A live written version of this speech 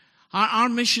Our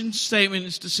mission statement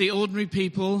is to see ordinary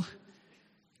people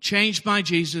changed by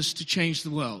Jesus to change the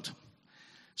world.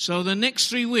 So the next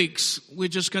 3 weeks, we're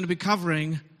just going to be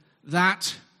covering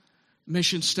that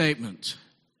mission statement.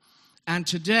 And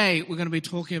today, we're going to be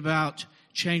talking about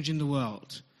changing the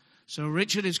world. So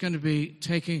Richard is going to be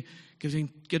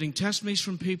getting testimonies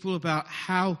from people about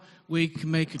how we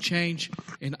can make a change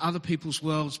in other people's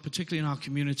worlds, particularly in our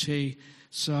community.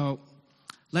 So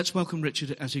let's welcome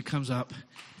Richard as he comes up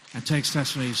and takes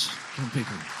testimonies from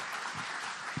people.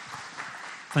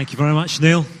 Thank you very much,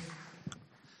 Neil.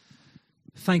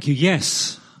 Thank you.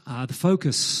 Yes, the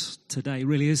focus today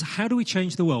really is how do we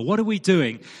change the world? What are we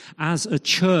doing as a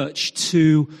church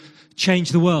to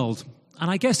change the world?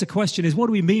 And I guess the question is, what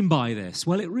do we mean by this?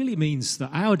 Well, it really means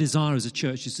that our desire as a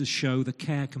church is to show the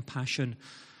care, compassion,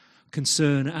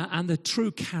 concern, and the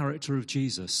true character of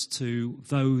Jesus to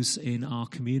those in our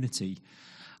community.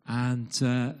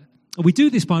 And we do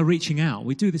this by reaching out.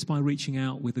 We do this by reaching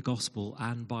out with the gospel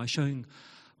and by showing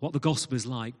what the gospel is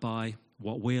like by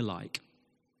what we're like.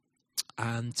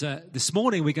 And this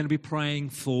morning we're going to be praying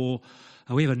for,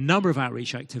 we have a number of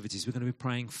outreach activities. We're going to be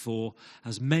praying for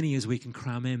as many as we can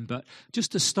cram in. But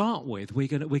just to start with, we're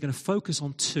going to focus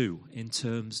on two in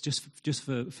terms, just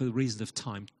for the reason of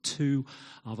time, two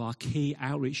of our key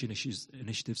outreach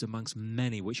initiatives amongst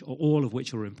many, all of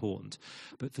which are important.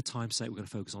 But for time's sake, we're going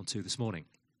to focus on two this morning.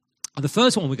 And the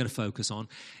first one we're going to focus on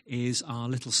is our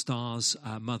Little Stars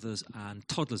Mothers and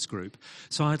Toddlers group.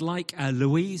 So I'd like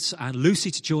Louise and Lucy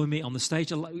to join me on the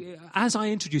stage. As I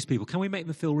introduce people, can we make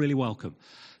them feel really welcome?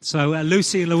 So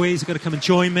Lucy and Louise are going to come and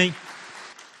join me.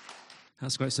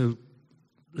 That's great. So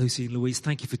Lucy and Louise,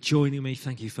 thank you for joining me.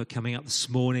 Thank you for coming up this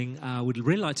morning. We'd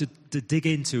really like to dig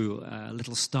into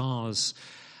Little Stars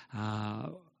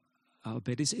a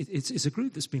bit. It's a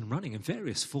group that's been running in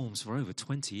various forms for over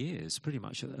 20 years, pretty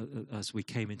much as we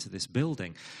came into this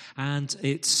building. And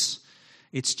it's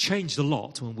changed a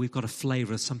lot when we've got a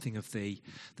flavour of something of the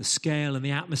scale and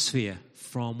the atmosphere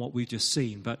from what we've just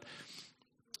seen. But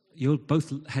you're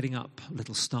both heading up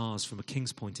Little Stars from a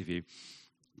King's point of view.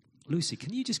 Lucy,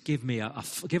 can you just give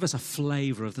us a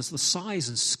flavour of the size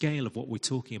and scale of what we're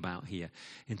talking about here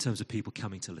in terms of people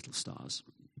coming to Little Stars?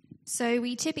 So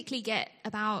we typically get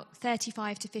about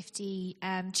 35 to 50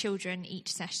 children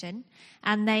each session,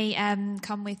 and they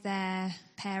come with their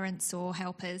parents or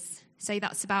helpers. So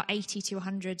that's about 80 to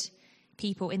 100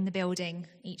 people in the building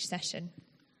each session.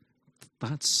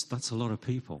 That's a lot of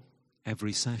people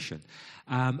every session.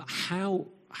 How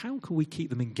can we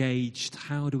keep them engaged?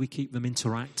 How do we keep them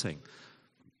interacting?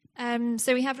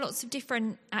 So we have lots of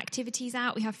different activities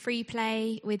out. We have free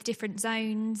play with different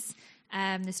zones.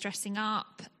 There's dressing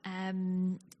up,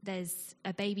 there's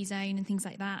a baby zone and things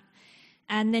like that.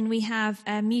 And then we have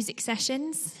music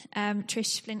sessions.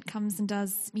 Trish Flint comes and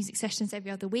does music sessions every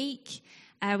other week.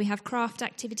 We have craft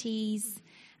activities,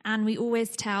 and we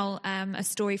always tell a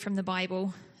story from the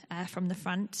Bible from the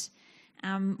front.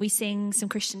 We sing some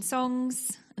Christian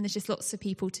songs, and there's just lots of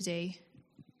people to do.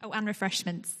 Oh, and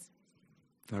refreshments.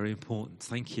 Very important,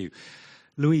 thank you.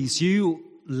 Louise, you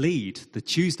lead the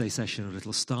Tuesday session of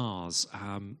Little Stars.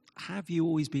 Have you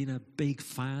always been a big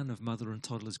fan of mother and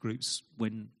toddlers groups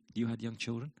when you had young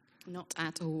children? Not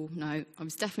at all, no. I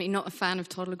was definitely not a fan of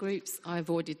toddler groups. I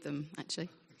avoided them, actually.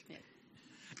 Yeah.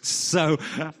 So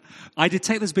I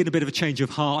detect there's been a bit of a change of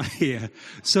heart here.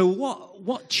 So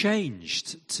what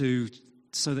changed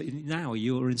so that now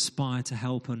you're inspired to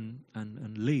help and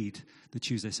lead the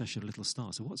Tuesday session of Little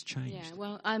Stars? So what's changed? Yeah,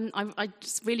 well, I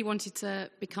just really wanted to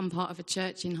become part of a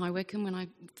church in High Wycombe when I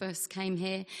first came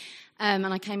here. And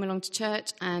I came along to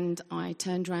church, and I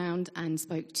turned around and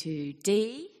spoke to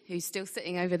Dee, who's still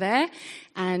sitting over there.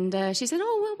 And she said,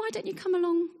 oh, well, why don't you come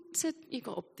along to, you've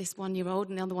got this 1-year-old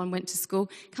and the other one went to school,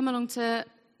 come along to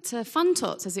Fun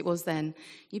Tots, as it was then.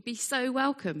 You'd be so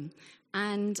welcome.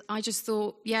 And I just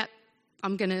thought, yeah,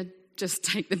 I'm going to just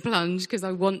take the plunge because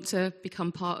I want to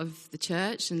become part of the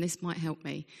church and this might help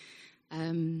me.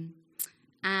 And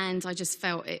I just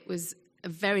felt it was a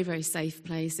very, very safe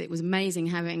place. It was amazing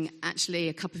having actually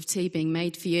a cup of tea being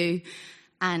made for you.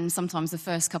 And sometimes the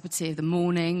first cup of tea of the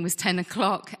morning was 10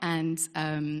 o'clock. And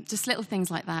just little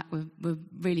things like that were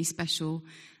really special.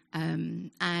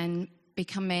 And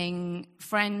becoming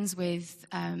friends with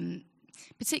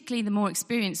particularly the more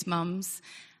experienced mums,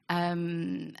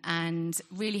 and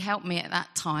really helped me at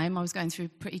that time. I was going through a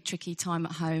pretty tricky time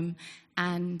at home,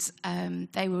 and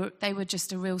they were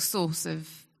just a real source of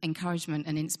encouragement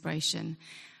and inspiration.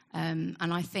 And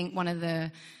I think one of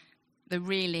the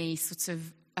really sort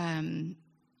of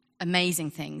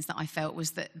amazing things that I felt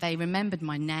was that they remembered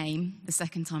my name the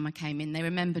second time I came in. They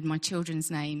remembered my children's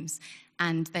names,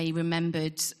 and they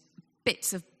remembered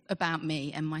bits about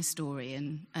me and my story,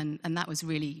 and that was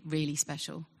really, really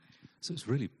special. So it's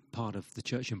really part of the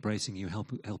church embracing you,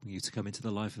 helping you to come into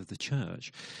the life of the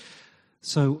church.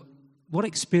 So what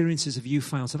experiences have you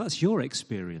found? So that's your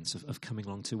experience of coming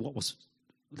along to what was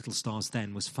Little Stars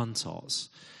then was Fun Tots.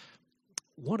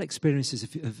 What experiences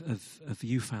have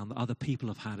you found that other people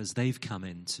have had as they've come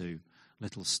into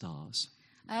Little Stars?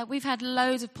 We've had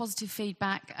loads of positive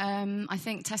feedback. I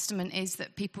think testament is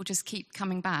that people just keep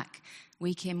coming back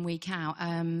week in, week out.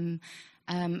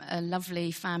 A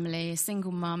lovely family, a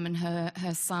single mum and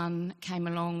her son came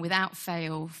along without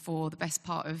fail for the best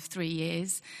part of 3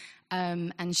 years.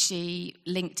 And she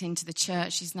linked into the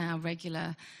church. She's now a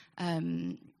regular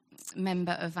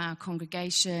member of our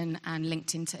congregation and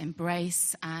linked into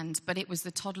Embrace. But it was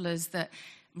the toddlers that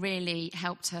really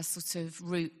helped her sort of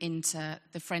root into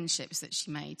the friendships that she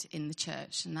made in the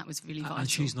church, and that was really vital. And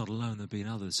she's not alone, there have been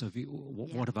others. So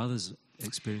what have others'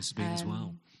 experiences been as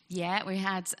well? Yeah, we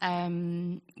had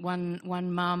one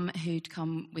mum who'd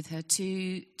come with her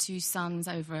two sons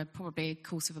over probably a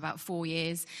course of about 4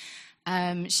 years.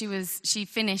 She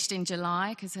finished in July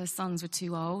because her sons were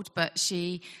too old, but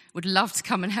she would love to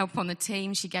come and help on the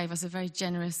team. She gave us a very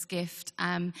generous gift.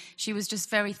 She was just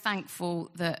very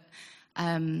thankful that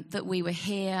we were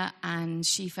here, and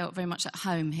she felt very much at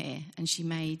home here. And she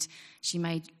made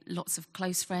lots of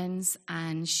close friends,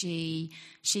 and she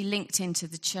linked into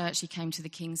the church. She came to the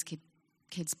King's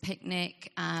Kids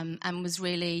Picnic, and was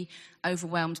really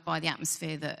overwhelmed by the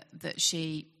atmosphere that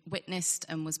she witnessed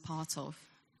and was part of.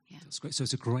 Yeah. That's great. So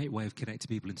it's a great way of connecting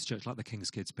people into church, like the King's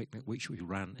Kids Picnic, which we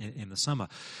ran in the summer.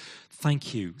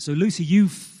 Thank you. So Lucy,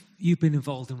 you've been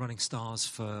involved in running Stars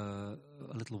for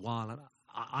a little while, and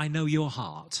I know your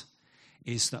heart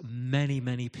is that many,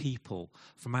 many people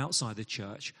from outside the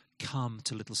church come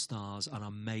to Little Stars and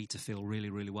are made to feel really,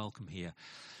 really welcome here.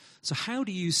 So how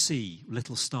do you see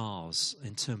Little Stars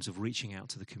in terms of reaching out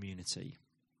to the community?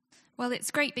 Well,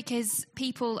 it's great because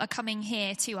people are coming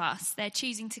here to us. They're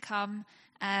choosing to come,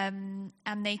 and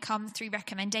they come through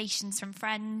recommendations from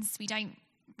friends. We don't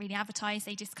really advertise,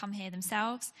 they just come here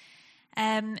themselves.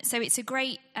 So it's a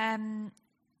great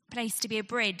place to be a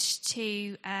bridge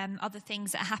to other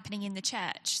things that are happening in the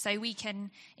church. So we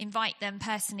can invite them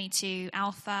personally to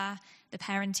Alpha, the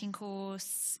parenting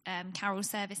course, carol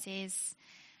services.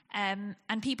 And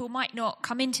people might not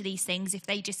come into these things if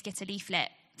they just get a leaflet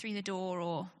through the door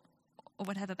or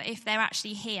whatever. But if they're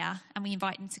actually here and we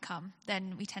invite them to come,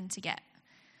 then we tend to get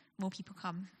more people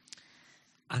come.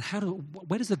 And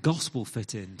where does the gospel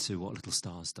fit into what Little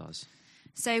Stars does?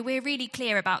 So we're really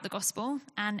clear about the gospel,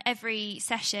 and every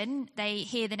session they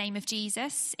hear the name of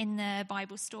Jesus in the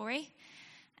Bible story.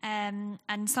 And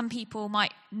some people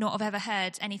might not have ever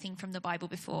heard anything from the Bible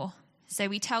before. So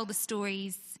we tell the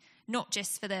stories not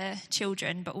just for the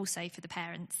children, but also for the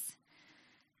parents.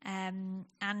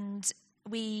 And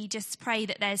we just pray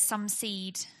that there's some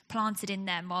seed planted in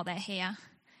them while they're here,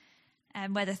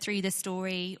 whether through the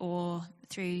story or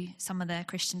through some of the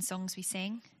Christian songs we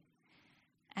sing.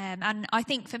 And I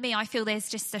think for me, I feel there's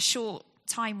just a short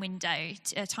time window,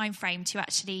 a time frame to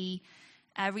actually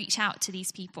reach out to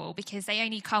these people, because they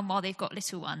only come while they've got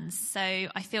little ones. So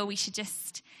I feel we should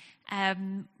just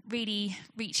really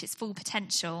reach its full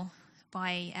potential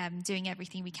by doing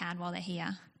everything we can while they're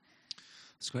here.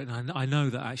 That's great. And I know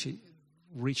that actually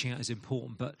reaching out is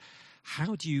important, but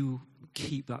how do you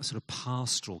keep that sort of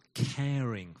pastoral,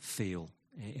 caring feel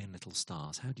in Little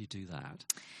Stars? How do you do that?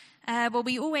 Well,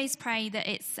 we always pray that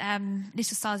it's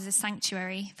Little Stars is a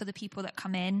sanctuary for the people that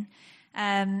come in,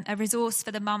 a resource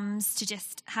for the mums to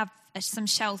just have some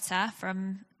shelter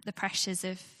from the pressures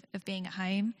of being at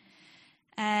home.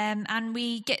 And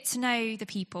we get to know the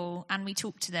people and we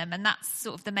talk to them, and that's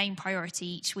sort of the main priority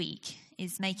each week,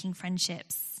 is making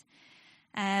friendships.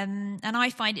 And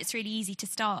I find it's really easy to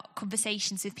start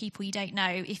conversations with people you don't know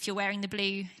if you're wearing the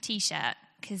blue T-shirt,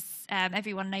 because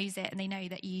everyone knows it and they know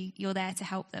that you're there to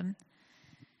help them.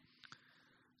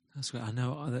 That's great. I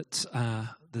know that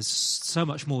there's so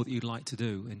much more that you'd like to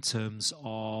do in terms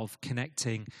of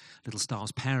connecting Little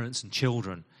Stars parents and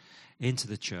children into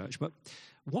the church. But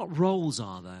what roles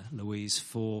are there, Louise,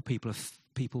 for people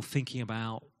thinking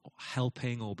about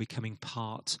helping or becoming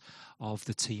part of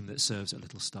the team that serves at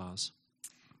Little Stars?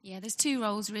 Yeah, there's two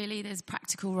roles really. There's a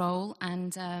practical role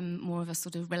and more of a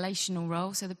sort of relational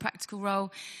role. So the practical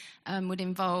role would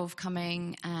involve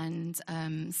coming and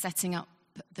setting up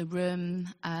the room,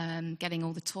 getting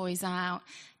all the toys out,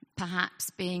 perhaps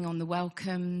being on the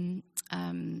welcome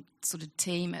sort of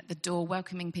team at the door,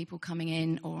 welcoming people coming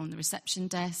in, or on the reception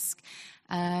desk.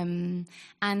 And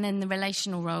then the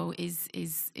relational role is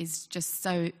just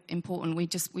so important. We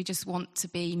just want to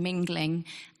be mingling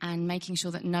and making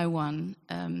sure that no one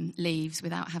leaves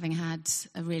without having had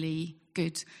a really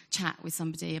good chat with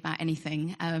somebody about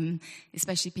anything,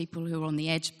 especially people who are on the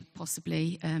edge,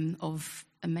 possibly, of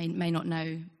may not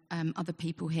know other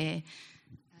people here.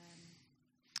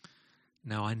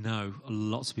 Now, I know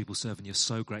lots of people serve, and you're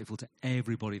so grateful to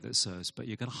everybody that serves, but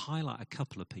you're going to highlight a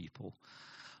couple of people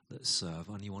that serve,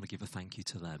 and you want to give a thank you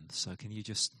to them. So can you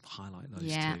just highlight those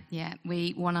two? Yeah.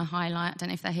 We want to highlight, I don't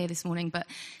know if they're here this morning, but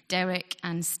Derek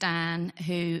and Stan,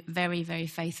 who very, very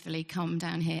faithfully come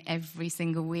down here every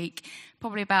single week,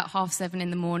 probably about 7:30 in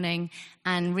the morning,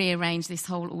 and rearrange this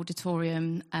whole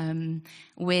auditorium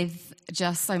with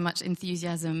just so much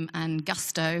enthusiasm and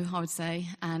gusto, I would say,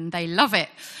 and they love it.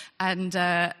 And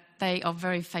they are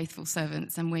very faithful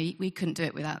servants, and we couldn't do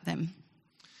it without them.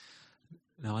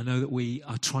 Now, I know that we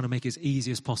are trying to make it as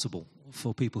easy as possible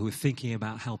for people who are thinking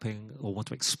about helping or want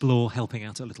to explore helping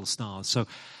out at Little Stars. So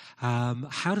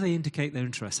how do they indicate their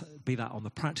interest, be that on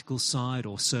the practical side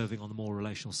or serving on the more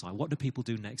relational side? What do people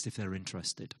do next if they're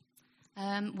interested?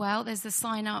 Well, there's the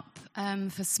sign up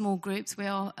for small groups. We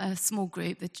are a small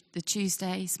group, the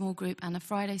Tuesday small group and a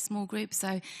Friday small group.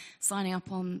 So signing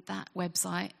up on that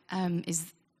website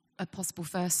is a possible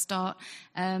first start.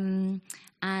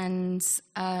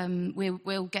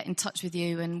 We'll get in touch with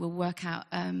you, and we'll work out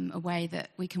a way that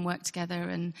we can work together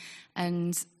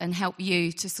and help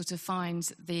you to sort of find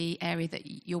the area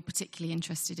that you're particularly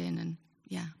interested in. And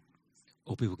yeah.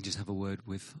 Or people can just have a word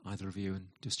with either of you and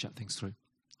just chat things through.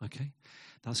 Okay,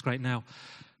 that's great. Now,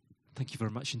 thank you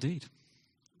very much indeed.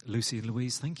 Lucy and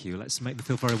Louise, thank you. Let's make them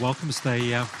feel very welcome as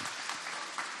they...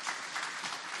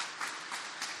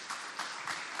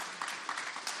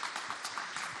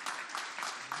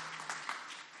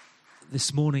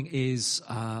 This morning is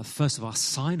first of our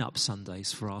sign-up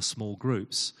Sundays for our small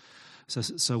groups.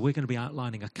 So we're going to be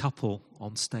outlining a couple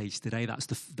on stage today. That's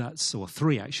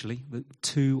three actually.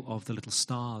 Two of the Little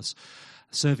Stars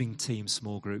serving team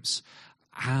small groups,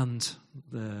 and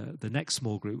the next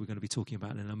small group we're going to be talking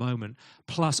about in a moment,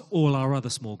 plus all our other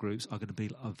small groups are going to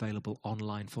be available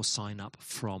online for sign-up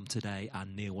from today,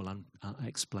 and Neil will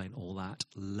explain all that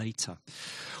later.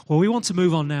 Well, we want to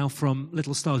move on now from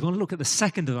Little Stars. We want to look at the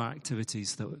second of our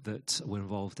activities that we're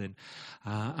involved in,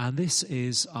 and this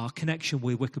is our connection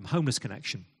with Wycombe Homeless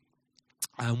Connection.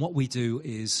 And what we do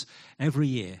is every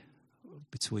year,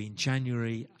 between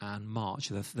January and March,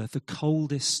 the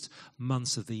coldest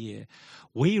months of the year,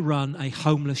 we run a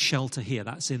homeless shelter here.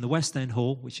 That's in the West End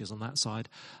Hall, which is on that side,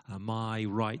 my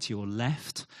right, your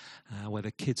left, where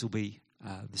the kids will be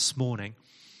this morning.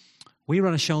 We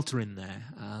run a shelter in there,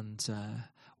 and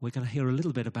we're going to hear a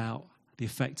little bit about the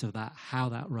effect of that, how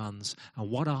that runs, and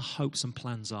what our hopes and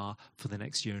plans are for the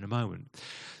next year in a moment.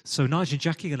 So Nigel and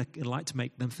Jackie are going to like to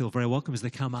make them feel very welcome as they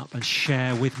come up and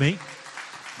share with me.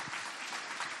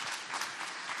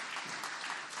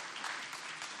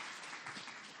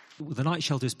 The night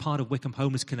shelter is part of Wycombe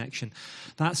Homeless Connection.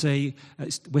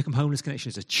 Wycombe Homeless Connection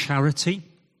is a charity,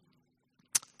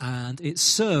 and it's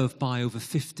served by over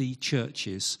 50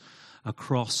 churches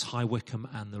across High Wycombe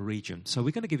and the region. So we're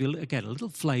going to give you, again, a little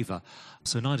flavour.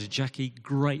 So Nigel and Jackie,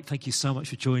 great. Thank you so much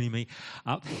for joining me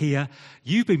up here.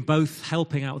 You've been both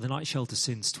helping out with the night shelter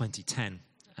since 2010,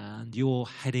 and you're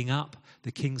heading up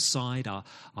the King's Side,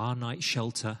 our night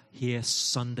shelter here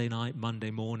Sunday night,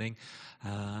 Monday morning,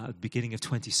 at the beginning of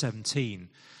 2017.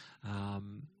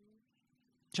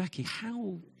 Jackie,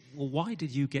 why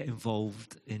did you get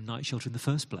involved in night shelter in the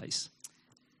first place?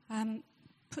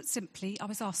 Put simply, I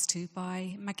was asked to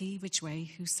by Maggie Ridgway,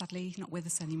 who's sadly not with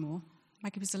us anymore.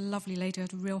 Maggie was a lovely lady,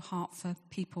 had a real heart for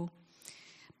people.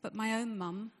 But my own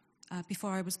mum,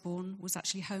 before I was born, was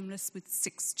actually homeless with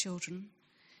 6 children.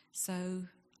 So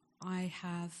I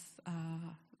have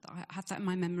that in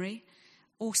my memory.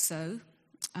 Also,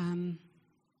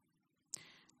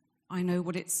 I know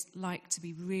what it's like to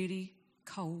be really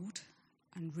cold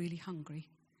and really hungry,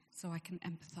 so I can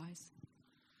empathise.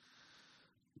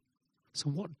 So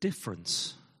what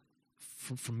difference,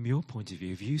 from your point of view,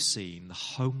 have you seen the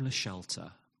homeless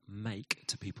shelter make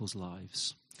to people's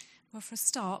lives? Well, for a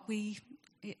start,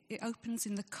 it opens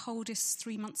in the coldest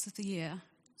 3 months of the year,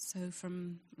 so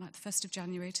from like the 1st of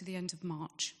January to the end of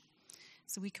March.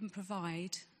 So we can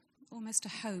provide almost a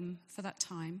home for that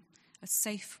time, a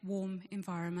safe, warm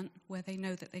environment where they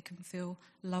know that they can feel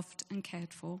loved and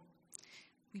cared for.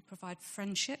 We provide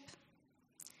friendship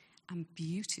and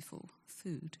beautiful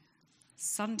food.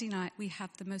 Sunday night, we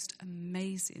have the most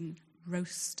amazing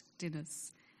roast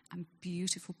dinners, and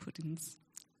beautiful puddings.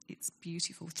 It's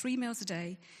beautiful. 3 meals a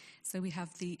day. So we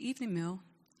have the evening meal,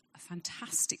 a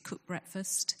fantastic cooked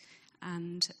breakfast,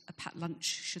 and a packed lunch,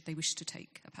 should they wish to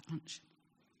take a packed lunch.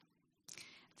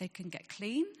 They can get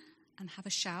clean and have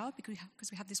a shower,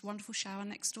 because we have this wonderful shower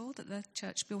next door that the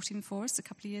church built in for us a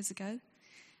couple of years ago.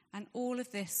 And all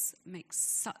of this makes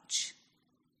such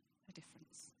a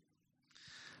difference.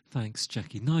 Thanks,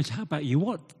 Jackie. Nigel, how about you?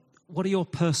 What are your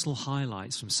personal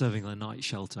highlights from serving the night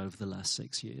shelter over the last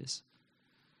 6 years?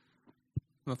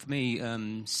 Well, for me,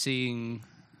 seeing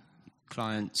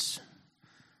clients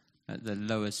at the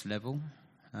lowest level,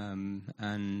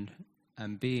 and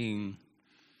being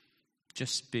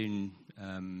just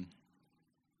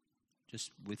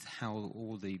with how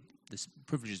all the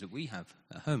privileges that we have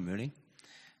at home, really.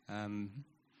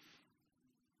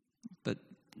 But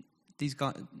the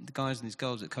guys and these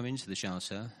girls that come into the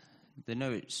shelter, they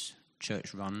know it's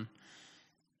church run,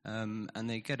 and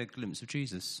they get a glimpse of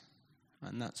Jesus.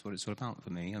 And that's what it's all about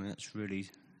for me. I mean, that's really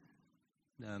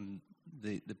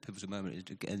the pivotal moment, is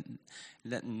to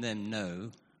letting them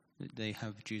know that they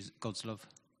have Jesus, God's love.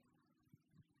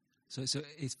 So it's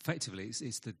effectively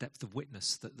it's the depth of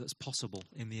witness that's possible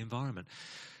in the environment.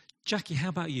 Jackie, how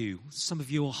about you? Some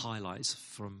of your highlights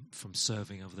from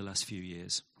serving over the last few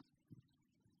years.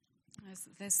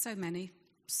 There's so many,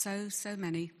 so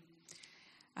many.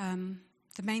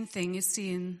 The main thing is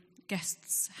seeing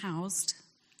guests housed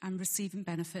and receiving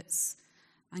benefits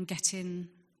and getting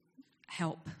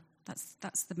help.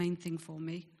 That's the main thing for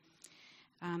me.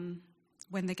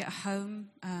 When they get home,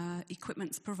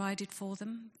 equipment's provided for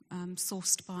them,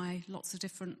 sourced by lots of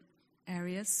different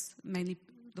areas, mainly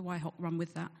the YHOC run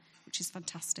with that, which is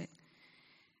fantastic.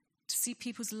 To see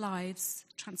people's lives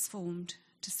transformed,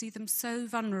 to see them so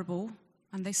vulnerable,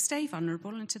 and they stay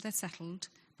vulnerable until they're settled,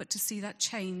 but to see that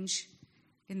change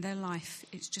in their life,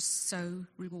 it's just so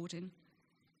rewarding.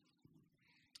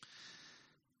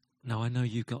 Now, I know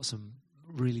you've got some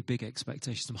really big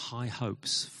expectations, some high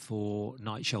hopes for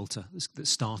Night Shelter that's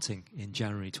starting in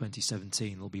January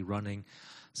 2017. It'll be running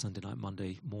Sunday night,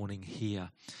 Monday morning here.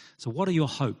 So what are your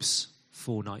hopes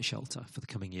for Night Shelter for the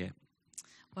coming year?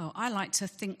 Well, I like to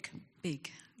think big.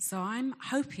 So I'm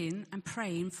hoping and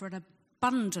praying for an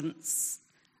abundance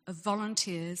of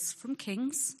volunteers from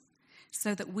Kings,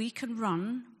 so that we can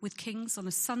run with Kings on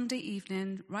a Sunday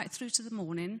evening right through to the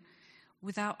morning,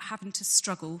 without having to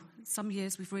struggle. Some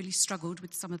years we've really struggled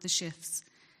with some of the shifts.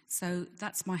 So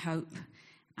that's my hope.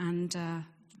 And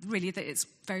really that it's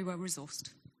very well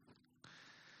resourced.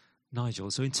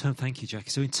 Nigel, thank you, Jackie.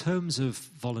 So in terms of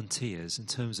volunteers, in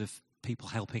terms of people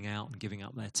helping out and giving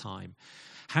up their time,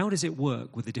 how does it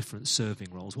work with the different serving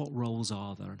roles? What roles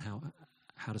are there, and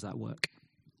how does that work?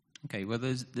 Okay, well,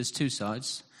 there's two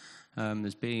sides.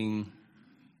 There's being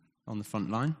on the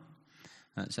front line.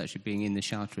 That's actually being in the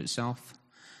shelter itself.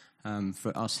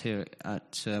 For us here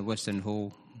at West End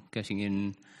Hall, getting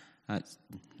in at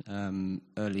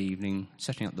early evening,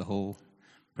 setting up the hall,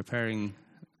 preparing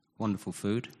wonderful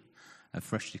food, a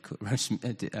freshly cooked roast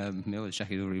meal that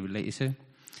Jackie already related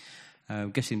to,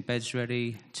 getting beds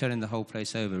ready, turning the whole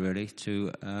place over really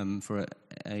to for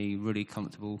a really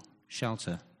comfortable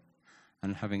shelter,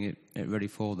 and having it ready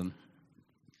for them.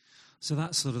 So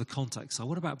that's sort of the context. So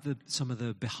what about some of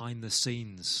the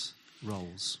behind-the-scenes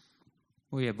roles?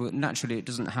 Well, yeah, but naturally it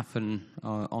doesn't happen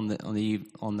on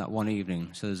that one evening.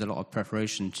 So there's a lot of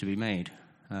preparation to be made,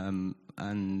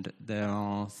 and there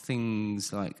are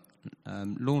things like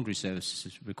laundry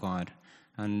services required.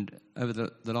 And over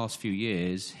the last few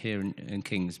years here in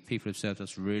Kings, people have served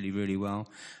us really, really well,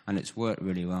 and it's worked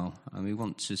really well. And we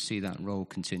want to see that role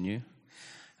continue.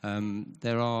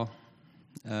 There are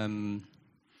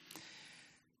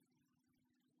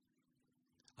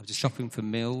shopping for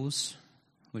meals,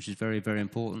 which is very, very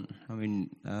important. I mean,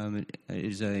 it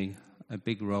is a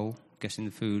big role, getting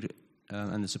the food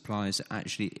and the supplies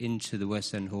actually into the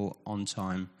West End Hall on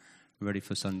time, ready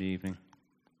for Sunday evening.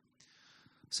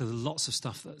 So there's lots of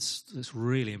stuff that's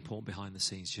really important behind the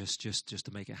scenes, just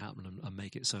to make it happen and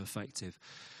make it so effective.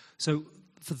 So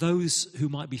for those who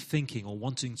might be thinking or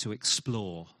wanting to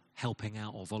explore helping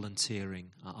out or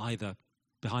volunteering, either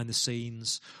behind the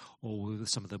scenes or with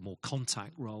some of the more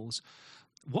contact roles,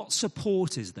 what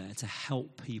support is there to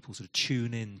help people sort of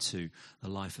tune into the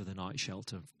life of the night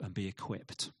shelter and be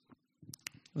equipped?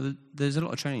 Well, there's a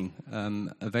lot of training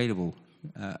available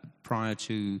prior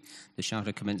to the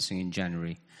shelter commencing in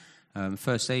January.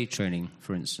 First aid training,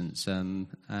 for instance,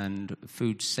 and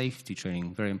food safety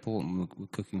training, very important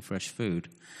with cooking fresh food.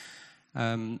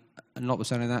 And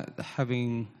notwithstanding that,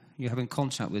 you're having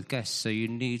contact with guests, so you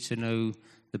need to know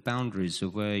the boundaries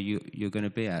of where you're going to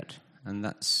be at. And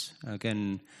that's,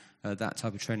 again, that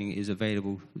type of training is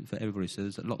available for everybody. So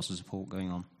there's lots of support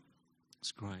going on.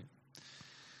 That's great.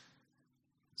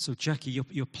 So, Jackie,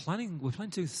 we're planning to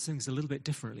do things a little bit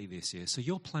differently this year. So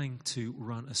you're planning to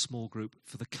run a small group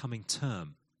for the coming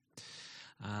term.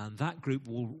 And that group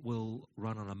will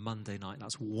run on a Monday night.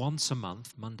 That's once a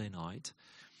month, Monday night.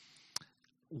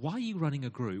 Why are you running a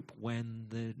group when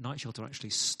the night shelter actually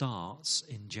starts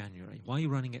in January? Why are you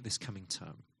running it this coming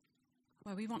term?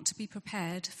 Well, we want to be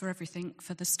prepared for everything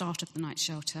for the start of the night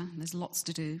shelter. There's lots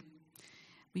to do.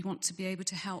 We want to be able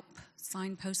to help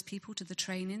signpost people to the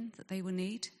training that they will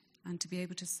need and to be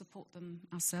able to support them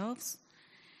ourselves.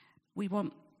 We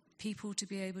want people to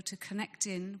be able to connect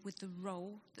in with the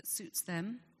role that suits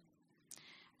them.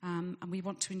 And we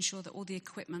want to ensure that all the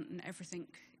equipment and everything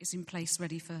is in place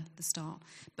ready for the start.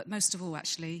 But most of all,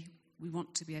 actually, we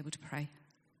want to be able to pray.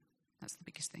 That's the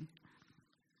biggest thing.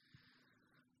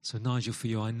 So, Nigel, for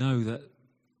you, I know that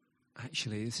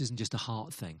actually this isn't just a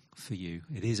heart thing for you.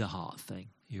 It is a heart thing.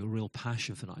 You have a real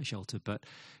passion for night shelter, but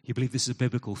you believe this is a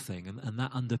biblical thing, and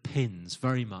that underpins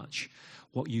very much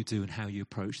what you do and how you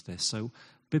approach this. So,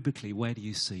 biblically, where do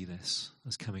you see this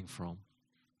as coming from?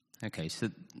 Okay, so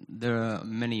there are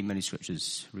many, many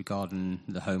scriptures regarding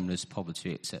the homeless,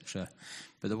 poverty, etc.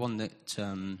 But the one that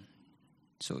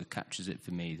sort of captures it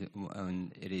for me,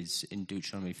 and it is in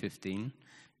Deuteronomy 15,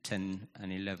 10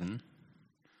 and 11.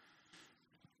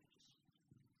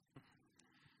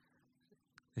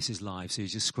 This is live, so you're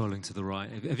just scrolling to the right.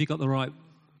 Have you got the right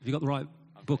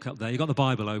book up there? You got the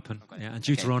Bible open, yeah, and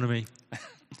Deuteronomy,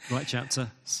 right chapter.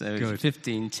 So Good.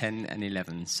 15, 10 and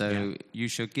 11. So you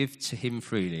shall give to him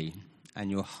freely,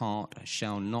 and your heart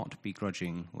shall not be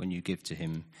grudging when you give to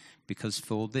him, because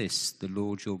for this the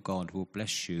Lord your God will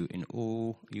bless you in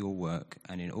all your work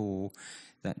and in all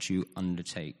that you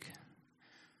undertake.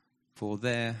 For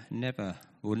there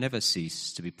will never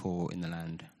cease to be poor in the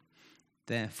land.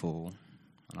 Therefore,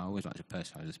 and I always like to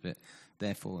personalise this bit,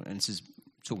 therefore, and this is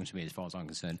talking to me as far as I'm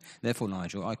concerned, therefore,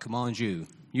 Nigel, I command you,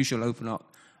 you shall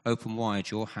open wide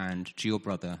your hand to your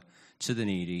brother, to the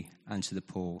needy, and to the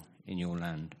poor in your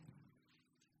land.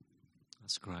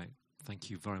 That's great. Thank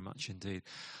you very much indeed.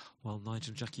 Well, Nigel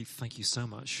and Jackie, thank you so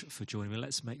much for joining me.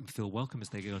 Let's make them feel welcome as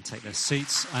they go and take their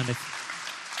seats. And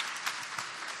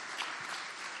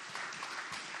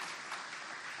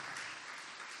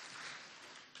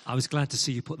I was glad to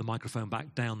see you put the microphone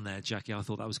back down there, Jackie. I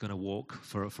thought that was going to walk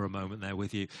for a moment there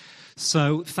with you.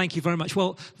 So thank you very much.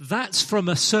 Well, that's from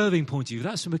a serving point of view.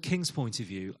 That's from a King's point of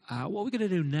view. What we're going to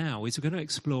do now is we're going to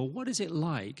explore what is it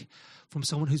like from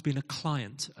someone who's been a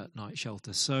client at Night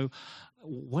Shelter. So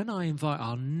when I invite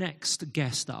our next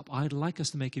guest up, I'd like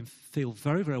us to make him feel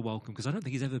very, very welcome, because I don't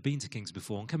think he's ever been to King's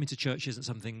before, and coming to church isn't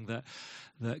something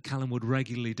that Callum would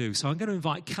regularly do. So I'm going to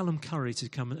invite Callum Curry to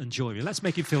come and join me. Let's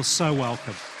make him feel so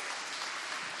welcome.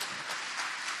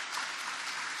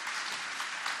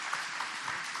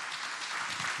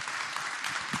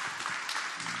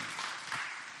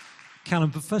 Callum,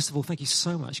 but first of all, thank you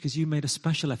so much, because you made a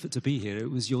special effort to be here.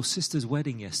 It was your sister's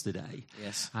wedding yesterday.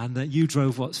 Yes. And you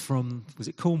drove from, was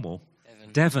it Cornwall?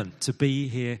 Devon, to be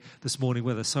here this morning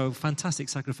with us. So fantastic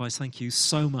sacrifice. Thank you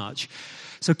so much.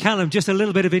 So Callum, just a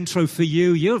little bit of intro for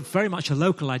you. You're very much a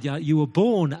local lad. You were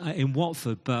born in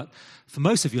Watford, but for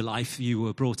most of your life you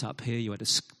were brought up here. You had a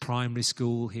primary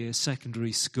school here,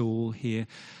 secondary school here.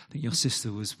 I think your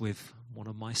sister was with one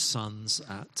of my sons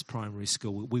at primary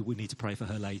school. We need to pray for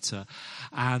her later.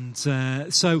 And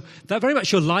so that very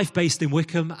much your life based in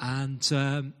Wickham,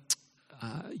 and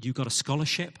you got a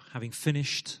scholarship having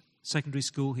finished secondary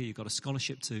school here. You got a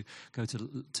scholarship to go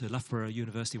to Loughborough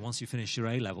University once you finish your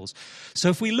A-levels. So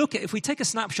if we take a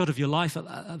snapshot of your life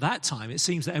at that time, it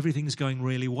seems that everything's going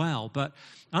really well. But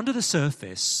under the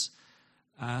surface,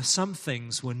 some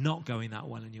things were not going that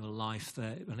well in your life.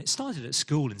 And it started at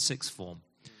school in sixth form,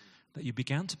 that you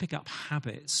began to pick up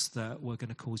habits that were going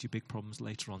to cause you big problems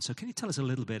later on. So can you tell us a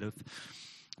little bit of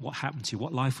what happened to you,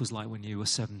 what life was like when you were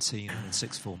 17 and in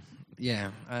sixth form?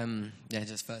 Yeah,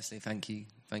 just firstly, thank you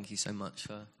so much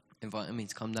for inviting me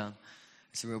to come down.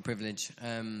 It's a real privilege.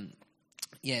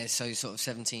 So sort of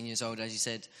 17 years old, as you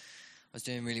said, I was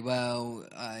doing really well.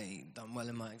 I done well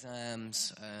in my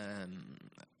exams,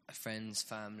 friends,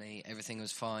 family, everything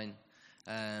was fine.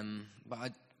 But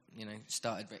I,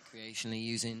 started recreationally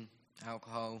using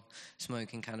alcohol,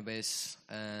 smoking cannabis,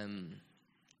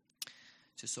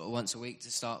 just sort of once a week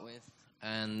to start with,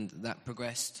 and that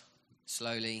progressed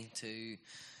slowly to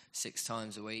 6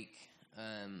 times a week,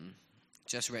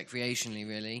 just recreationally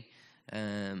really,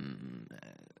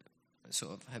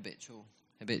 sort of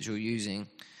habitual using,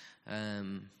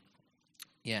 and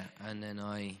then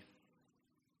I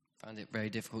found it very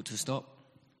difficult to stop.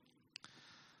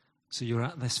 So you're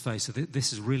at this phase. So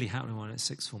this is really happening when it's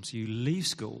sixth form. So you leave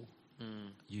school.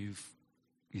 You're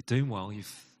doing well.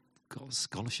 You've got a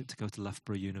scholarship to go to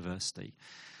Loughborough University.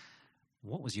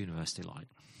 What was university like?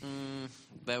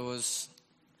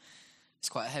 It's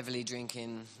quite a heavily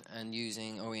drinking and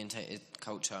using orientated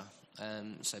culture.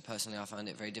 So personally, I found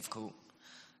it very difficult,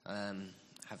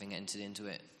 having entered into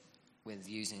it with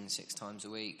using 6 times a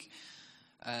week.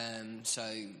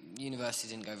 So university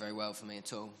didn't go very well for me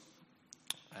at all.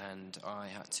 And I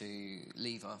had to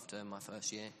leave after my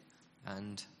first year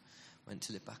and went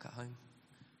to live back at home.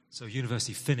 So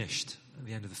university finished at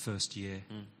the end of the first year.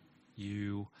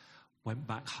 You went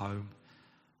back home.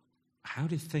 How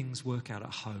did things work out at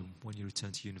home when you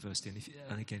returned to university?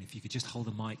 And again, if you could just hold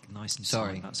the mic nice and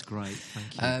silent, that's great.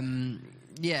 Thank you.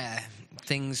 Yeah,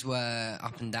 things were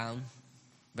up and down,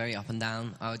 very up and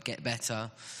down. I would get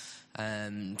better,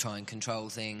 try and control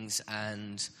things,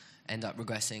 and end up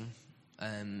regressing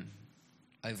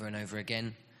over and over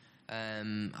again.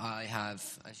 I have,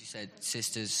 as you said,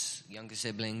 sisters, younger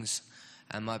siblings,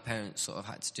 and my parents sort of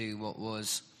had to do what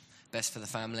was best for the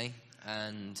family,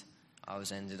 and I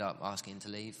ended up asking to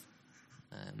leave.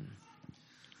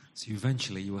 So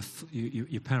eventually, your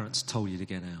parents told you to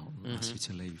get out and asked you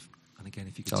to leave. And again,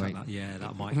 if you could take that,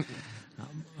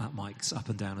 that mic's up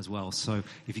and down as well. So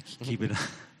if you keep it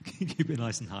keep it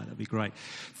nice and high, that'd be great.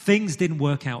 Things didn't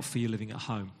work out for you living at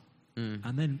home,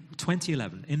 and then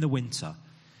 2011 in the winter,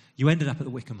 you ended up at the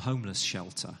Wickham Homeless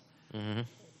Shelter.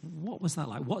 What was that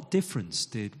like? What difference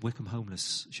did Wickham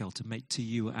Homeless Shelter make to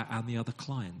you and the other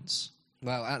clients?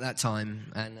 Well, at that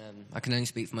time, and I can only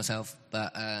speak for myself,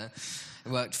 but it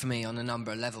worked for me on a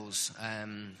number of levels.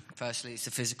 Firstly, it's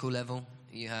the physical level.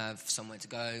 You have somewhere to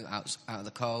go, out of the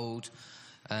cold.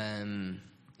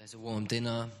 There's a warm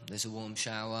dinner. There's a warm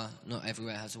shower. Not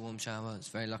everywhere has a warm shower. It's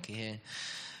very lucky here.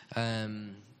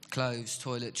 Clothes,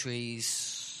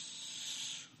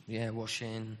 toiletries,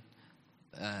 washing,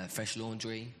 fresh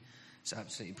laundry. It's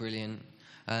absolutely brilliant.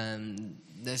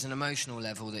 There's an emotional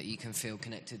level that you can feel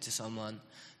connected to someone,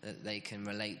 that they can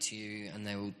relate to you and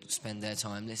they will spend their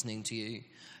time listening to you.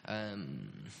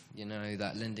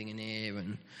 That lending an ear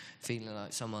and feeling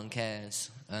like someone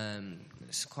cares.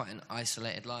 It's quite an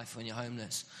isolated life when you're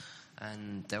homeless,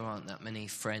 and there aren't that many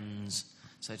friends,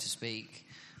 so to speak.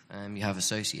 You have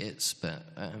associates, but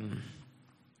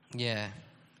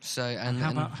So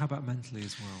how about mentally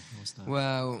as well? What's that?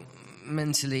 Well,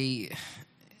 mentally,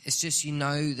 it's just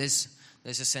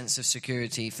there's a sense of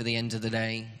security for the end of the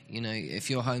day. If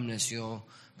you're homeless, you're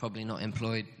probably not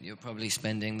employed. You're probably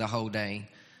spending the whole day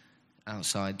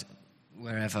outside,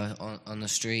 wherever on the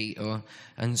street,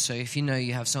 and so if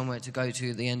you have somewhere to go to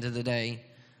at the end of the day,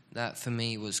 that for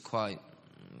me was quite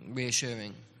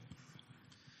reassuring.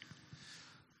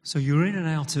 So you're in and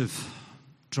out of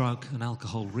drug and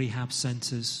alcohol rehab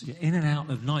centres. You're in and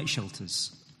out of night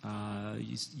shelters.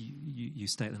 You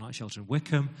stay at the night shelter in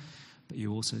Wickham, but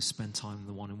you also spend time in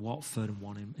the one in Watford and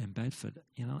one in Bedford.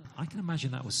 I can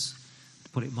imagine that was, to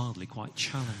put it mildly, quite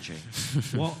challenging.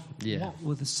 What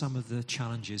were some of the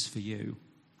challenges for you?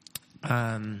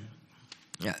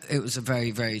 It was a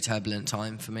very, very turbulent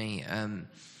time for me.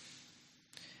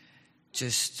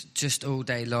 Just all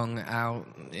day long out,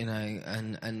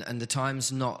 and the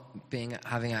times not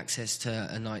having access to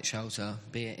a night shelter,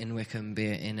 be it in Wickham, be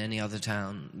it in any other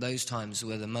town, those times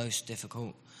were the most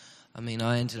difficult. I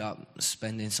ended up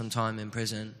spending some time in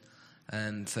prison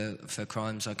for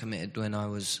crimes I committed when I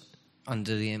was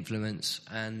under the influence,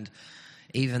 and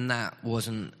even that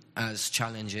wasn't as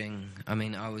challenging.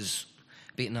 I was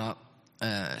beaten up,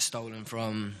 stolen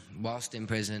from whilst in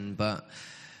prison, but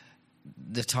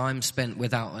the time spent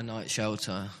without a night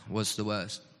shelter was the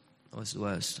worst.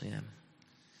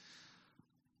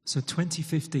 So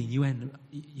 2015,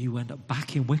 you end up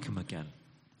back in Wickham again,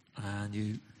 and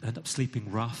you end up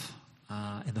sleeping rough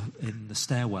in the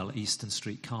stairwell at Easton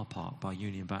Street car park by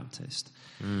Union Baptist.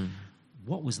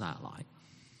 What was that like?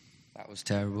 That was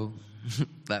terrible.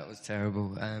 That was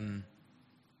terrible.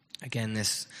 Again,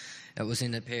 it was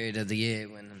in a period of the year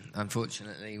when,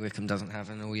 unfortunately, Wickham doesn't have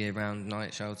an all-year-round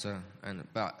night shelter,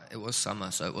 but it was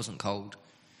summer, so it wasn't cold.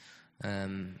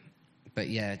 But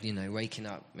yeah, waking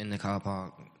up in the car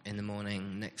park in the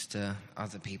morning next to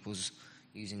other people's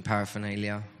using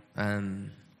paraphernalia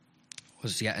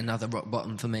was yet another rock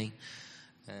bottom for me,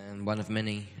 one of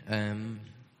many.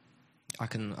 I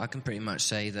can pretty much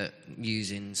say that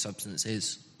using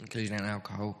substances, including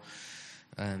alcohol,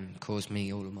 caused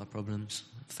me all of my problems: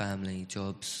 family,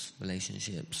 jobs,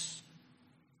 relationships,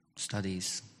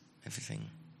 studies, everything.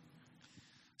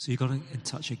 So you got in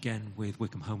touch again with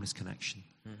Wickham Homeless Connection.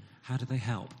 How did they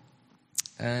help?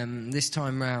 This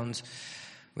time round,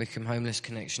 Wickham Homeless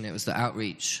Connection, it was the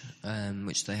outreach,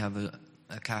 which they have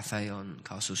a cafe on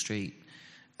Castle Street.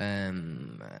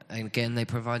 And again, they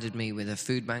provided me with a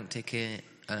food bank ticket.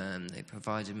 They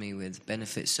provided me with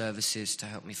benefit services to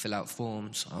help me fill out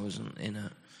forms. I wasn't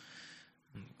I'm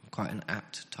quite an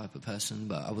apt type of person,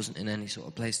 but I wasn't in any sort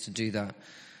of place to do that.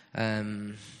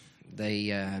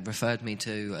 They referred me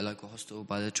to a local hostel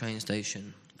by the train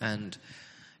station and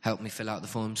helped me fill out the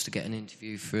forms to get an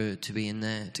interview to be in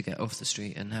there, to get off the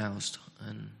street and housed.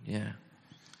 And yeah.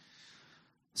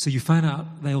 So you found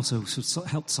out, they also sort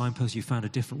of helped signpost, you found a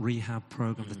different rehab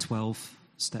program, the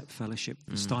 12-step fellowship.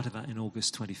 You started that in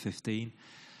August 2015.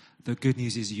 The good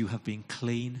news is you have been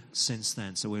clean since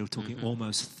then. So we're talking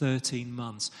almost 13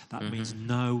 months. That means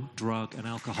no drug and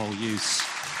alcohol use.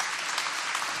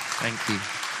 Thank you.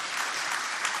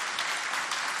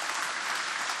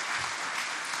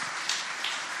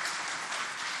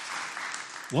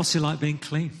 What's it like being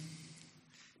clean?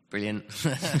 Brilliant.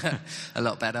 A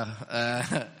lot better.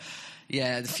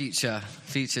 The future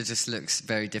just looks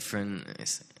very different.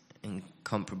 It's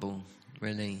incomparable,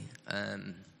 really.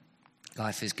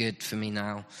 Life is good for me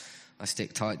now. I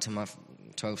stick tight to my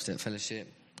 12-step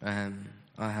fellowship.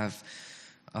 I've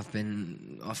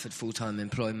been offered full-time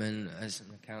employment as an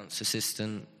accounts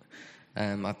assistant.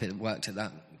 I've worked at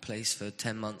that place for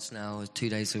 10 months now, 2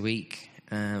 days a week.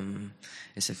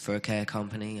 It's for a care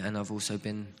company, and I've also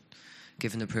been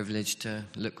given the privilege to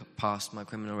look past my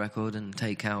criminal record and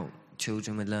take out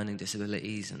children with learning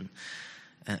disabilities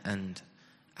and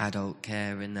adult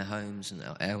care in their homes and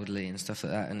elderly and stuff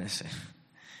like that. And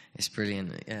it's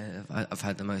brilliant. Yeah, I've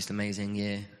had the most amazing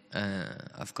year.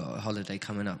 I've got a holiday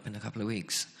coming up in a couple of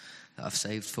weeks that I've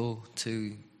saved for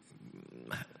to,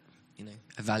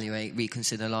 evaluate,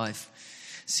 reconsider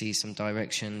life, see some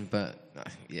direction. But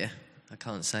I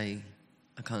can't say.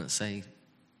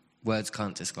 Words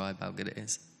can't describe how good it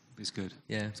is. It's good.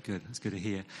 Yeah. It's good. It's good to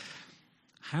hear.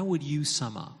 How would you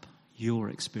sum up your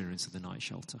experience at the night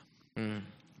shelter? I'm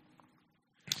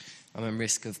at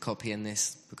risk of copying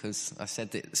this because I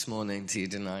said it this morning to you,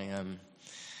 didn't I?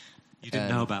 You didn't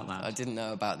know about that? I didn't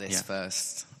know about this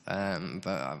first,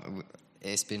 but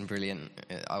it's been brilliant.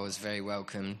 I was very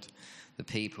welcomed. The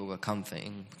people were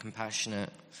comforting,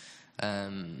 compassionate.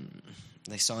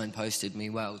 They signposted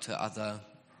me well to other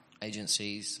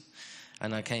agencies.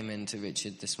 And I came in to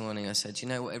Richard this morning. I said, you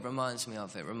know what it reminds me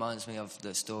of? It reminds me of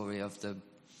the story of the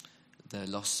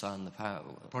lost son, the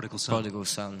prodigal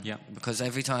son. Yeah. Because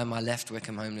every time I left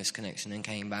Wickham Homeless Connection and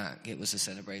came back, it was a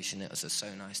celebration. It was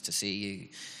so nice to see you.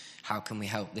 How can we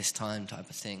help this time type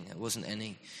of thing? It wasn't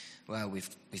any, well, we've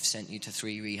sent you to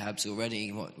 3 rehabs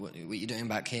already. What are you doing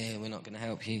back here? We're not going to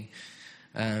help you.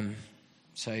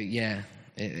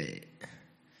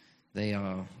 They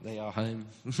are home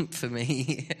for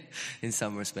me in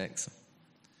some respects.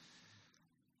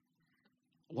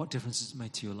 What difference has it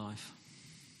made to your life?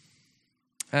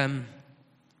 I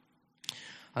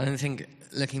don't think,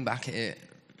 looking back at it,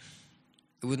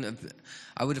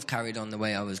 I would have carried on the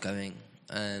way I was going.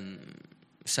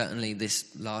 Certainly this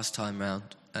last time round,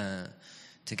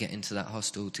 to get into that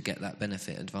hostel, to get that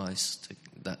benefit advice,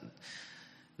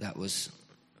 that was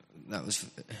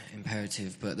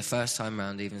imperative. But the first time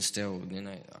round, even still,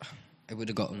 it would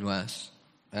have gotten worse.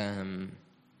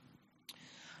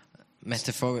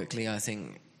 Metaphorically, I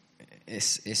think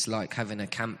it's like having a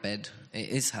camp bed. It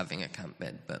is having a camp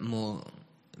bed, but more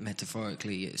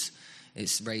metaphorically,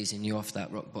 it's raising you off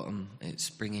that rock bottom. It's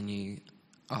bringing you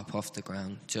up off the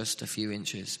ground just a few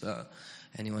inches. But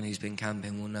anyone who's been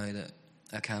camping will know that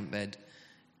a camp bed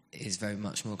is very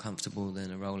much more comfortable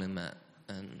than a rolling mat.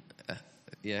 And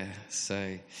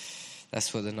so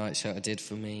that's what the night shelter did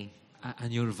for me.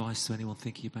 And your advice to anyone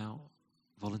thinking about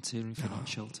volunteering for night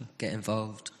shelter? Get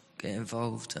involved.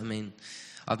 I mean,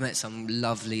 I've met some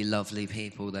lovely, lovely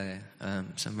people there,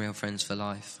 some real friends for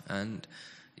life, and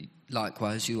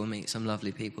likewise you will meet some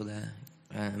lovely people there.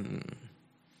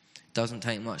 Doesn't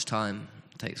take much time.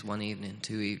 It takes 1 evening,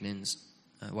 2 evenings,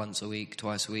 once a week,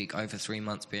 twice a week, over 3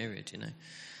 months period,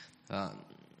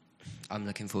 I'm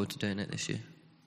looking forward to doing it this year.